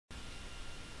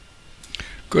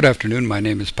Good afternoon, my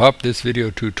name is Pop. This video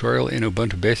tutorial in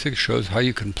Ubuntu Basics shows how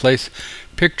you can place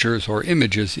pictures or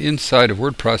images inside of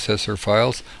word processor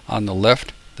files on the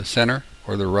left, the center,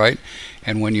 or the right,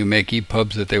 and when you make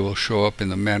EPUBs that they will show up in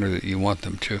the manner that you want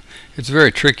them to. It's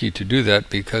very tricky to do that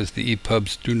because the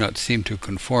EPUBs do not seem to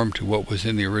conform to what was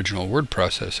in the original word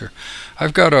processor.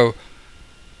 I've got a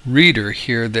reader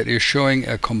here that is showing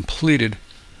a completed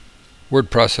word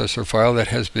processor file that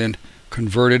has been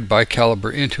converted by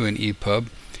Calibre into an EPUB.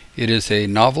 It is a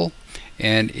novel,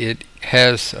 and it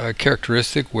has a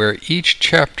characteristic where each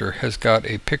chapter has got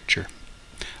a picture.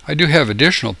 I do have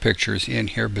additional pictures in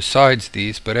here besides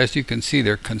these, but as you can see,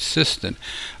 they're consistent.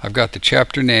 I've got the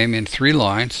chapter name in 3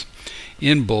 lines,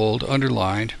 in bold,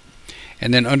 underlined,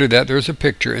 and then under that there's a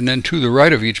picture, and then to the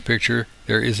right of each picture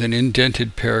there is an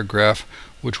indented paragraph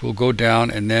which will go down,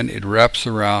 and then it wraps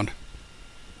around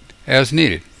as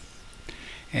needed.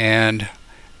 And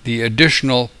the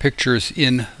additional pictures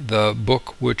in the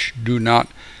book which do not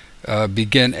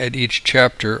begin at each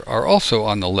chapter are also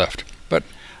on the left, but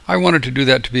I wanted to do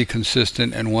that to be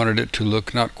consistent and wanted it to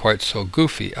look not quite so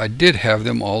goofy. I did have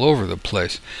them all over the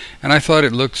place, and I thought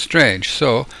it looked strange,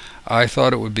 so I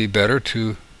thought it would be better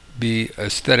to be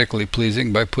aesthetically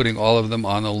pleasing by putting all of them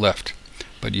on the left.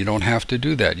 But you don't have to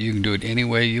do that. You can do it any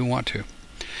way you want to.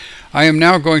 I am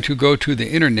now going to go to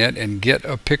the internet and get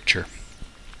a picture.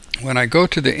 When I go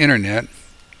to the internet,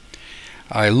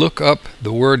 I look up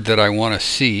the word that I want to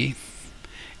see,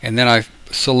 and then I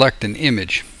select an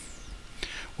image.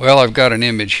 Well, I've got an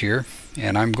image here,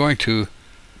 and I'm going to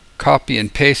copy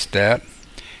and paste that,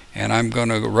 and I'm going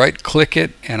to right click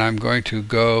it, and I'm going to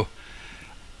go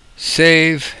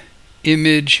save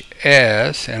image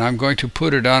as, and I'm going to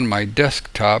put it on my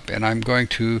desktop, and I'm going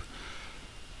to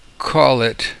call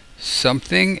it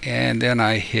something, and then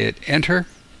I hit enter.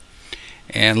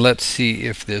 And let's see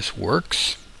if this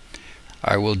works.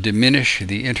 I will diminish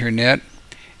the internet,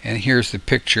 and here's the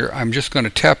picture. I'm just going to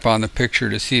tap on the picture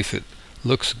to see if it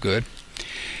looks good.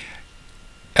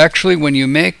 Actually, when you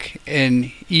make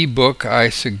an ebook, I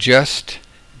suggest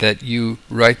that you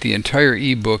write the entire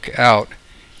ebook out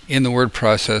in the word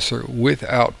processor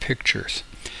without pictures.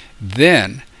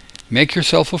 Then make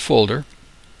yourself a folder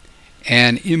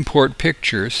and import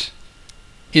pictures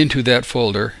into that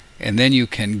folder, and then you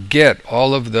can get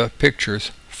all of the pictures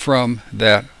from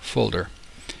that folder.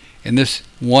 In this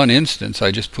one instance, I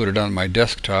just put it on my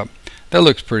desktop. That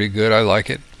looks pretty good. I like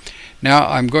it. Now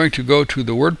I'm going to go to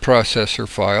the word processor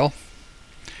file,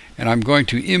 and I'm going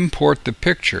to import the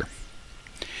picture.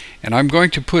 And I'm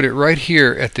going to put it right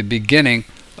here at the beginning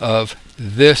of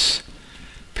this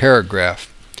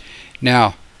paragraph.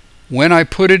 Now, when I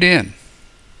put it in,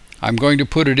 I'm going to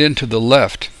put it into the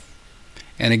left.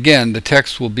 And again, the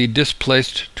text will be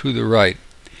displaced to the right.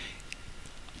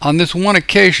 On this one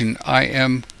occasion, I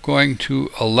am going to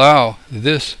allow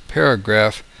this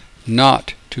paragraph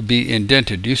not to be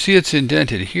indented. You see it's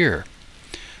indented here,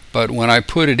 but when I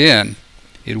put it in,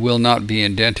 it will not be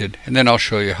indented, and then I'll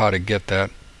show you how to get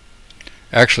that.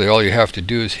 Actually, all you have to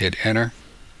do is hit enter,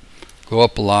 go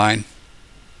up a line,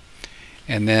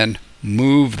 and then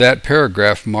move that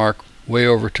paragraph mark way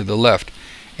over to the left.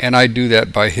 And I do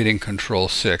that by hitting Control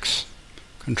 6.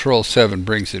 Control 7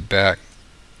 brings it back.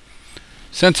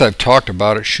 Since I've talked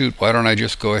about it, shoot, why don't I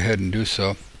just go ahead and do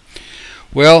so?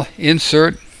 Well,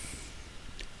 insert,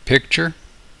 picture,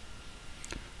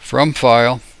 from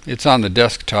file. It's on the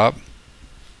desktop.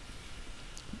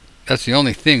 That's the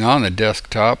only thing on the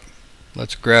desktop.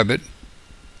 Let's grab it.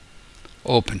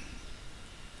 Open.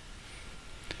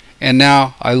 And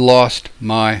now I lost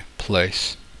my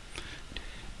place.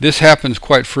 This happens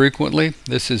quite frequently.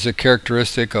 This is a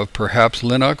characteristic of perhaps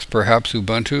Linux, perhaps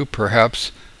Ubuntu,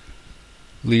 perhaps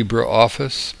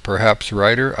LibreOffice, perhaps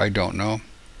Writer, I don't know.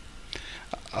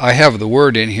 I have the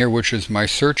word in here, which is my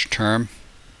search term,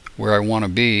 where I want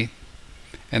to be,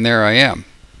 and there I am.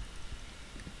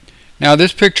 Now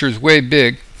this picture is way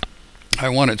big. I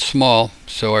want it small,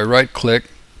 so I right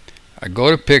click, I go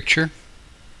to picture.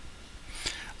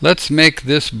 Let's make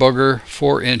this bugger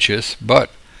 4 inches,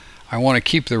 but I want to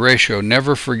keep the ratio.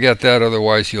 Never forget that,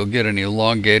 otherwise you'll get an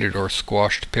elongated or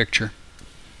squashed picture.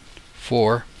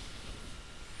 4.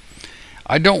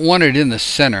 I don't want it in the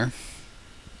center.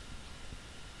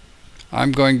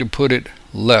 I'm going to put it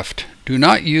left. Do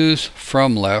not use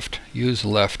from left, use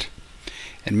left.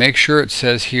 And make sure it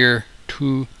says here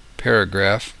to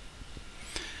paragraph.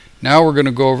 Now we're going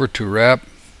to go over to wrap,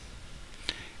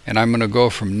 and I'm going to go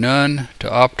from none to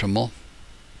optimal.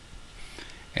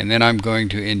 And then I'm going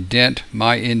to indent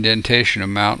my indentation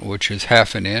amount, which is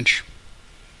 1/2 inch,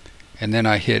 and then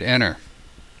I hit enter,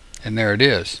 and there it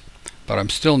is. But I'm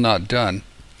still not done.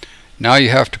 Now you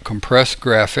have to compress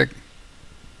graphic,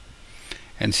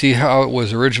 and see how it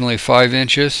was originally 5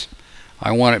 inches.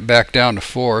 I want it back down to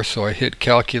 4, so I hit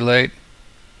calculate.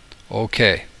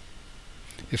 OK.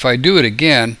 If I do it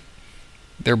again,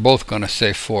 they're both going to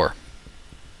say 4.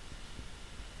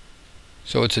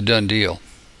 So it's a done deal.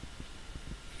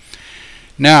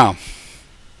 Now,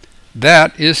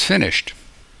 that is finished.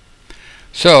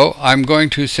 So I'm going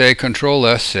to say Control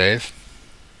S, save.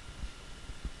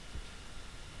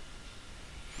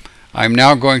 I'm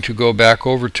now going to go back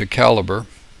over to Calibre.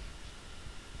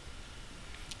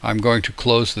 I'm going to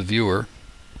close the viewer.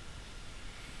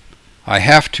 I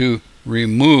have to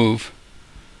remove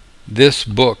this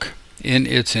book in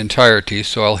its entirety,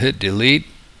 so I'll hit delete,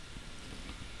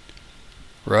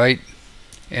 right,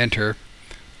 enter.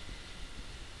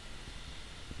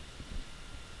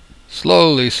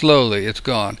 Slowly, slowly, it's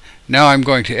gone. Now I'm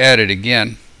going to add it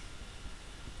again.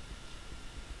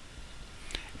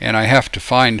 And I have to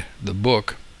find the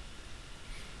book.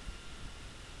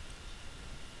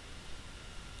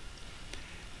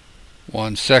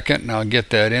 One second, and I'll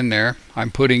get that in there. I'm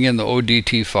putting in the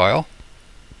ODT file.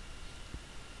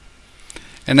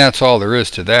 And that's all there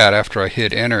is to that. After I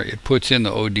hit enter, it puts in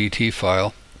the ODT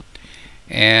file.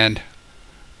 And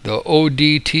the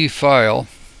ODT file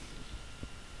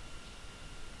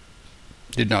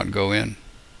did not go in.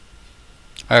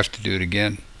 I have to do it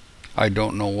again. I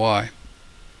don't know why.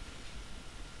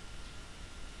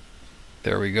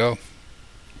 There we go.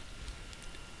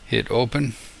 Hit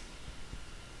open.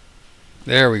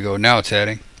 There we go. Now it's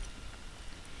adding.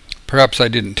 Perhaps I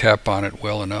didn't tap on it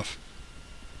well enough.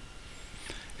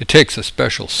 It takes a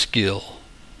special skill.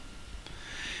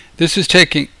 This is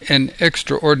taking an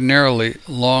extraordinarily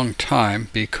long time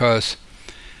because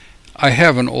I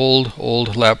have an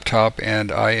old laptop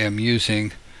and I am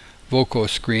using Voco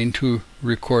screen to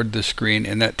record the screen,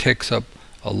 and that takes up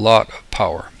a lot of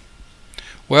power.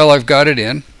 Well, I've got it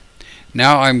in.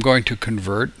 Now I'm going to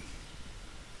convert.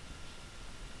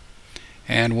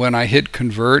 And when I hit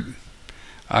convert,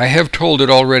 I have told it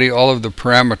already all of the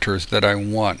parameters that I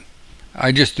want.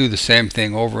 I just do the same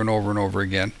thing over and over and over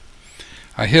again.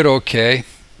 I hit OK.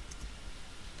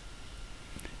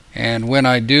 And when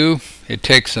I do, it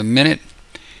takes a minute,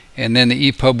 and then the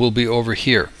EPUB will be over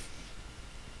here.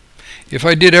 If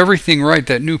I did everything right,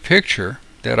 that new picture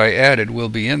that I added will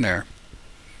be in there.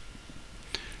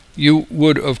 You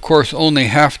would, of course, only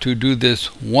have to do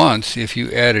this once if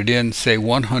you added in, say,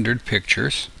 100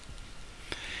 pictures.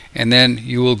 And then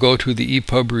you will go to the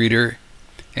EPUB reader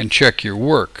and check your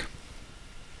work.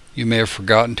 You may have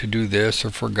forgotten to do this or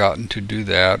forgotten to do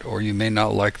that, or you may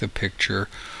not like the picture,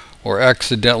 or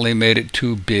accidentally made it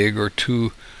too big or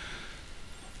too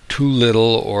little,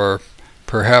 or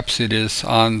perhaps it is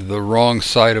on the wrong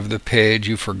side of the page.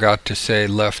 You forgot to say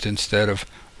left instead of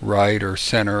right or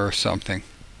center or something.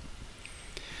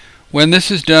 When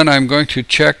this is done, I'm going to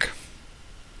check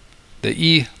the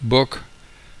e-book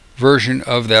version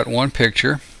of that one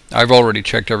picture. I've already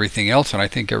checked everything else, and I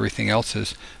think everything else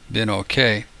has been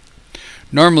okay.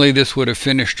 Normally this would have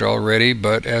finished already,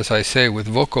 but as I say, with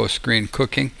Voco screen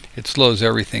cooking, it slows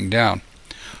everything down.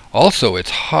 Also, it's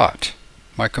hot.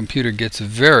 My computer gets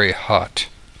very hot.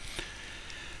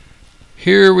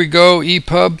 Here we go,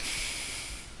 EPUB.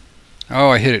 Oh,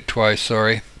 I hit it twice,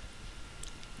 sorry.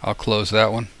 I'll close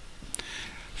that one.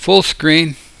 Full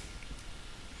screen.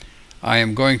 I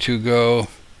am going to go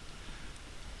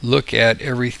look at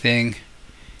everything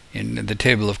in the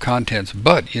table of contents,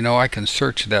 but you know, I can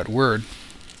search that word,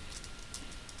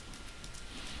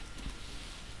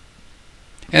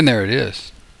 and there it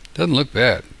is. Doesn't look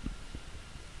bad.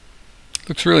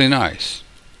 Looks really nice.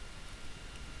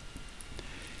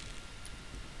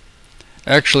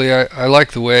 Actually, I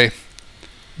like the way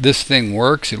this thing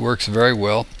works. It works very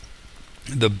well.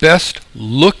 The best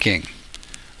looking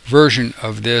version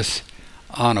of this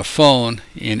on a phone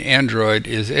in Android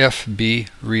is FB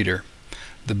Reader.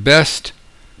 The best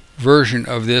version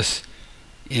of this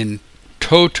in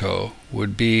Toto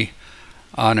would be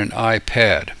on an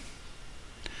iPad.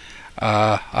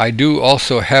 I do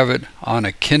also have it on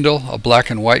a Kindle, a black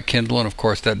and white Kindle, and of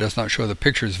course that does not show the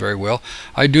pictures very well.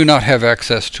 I do not have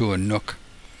access to a Nook.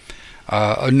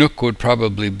 A Nook would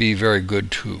probably be very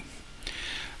good too.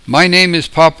 My name is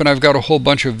Pop, and I've got a whole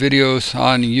bunch of videos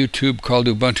on YouTube called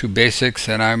Ubuntu Basics,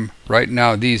 and I'm right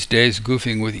now these days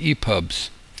goofing with EPUBs.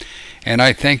 And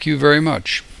I thank you very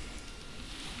much.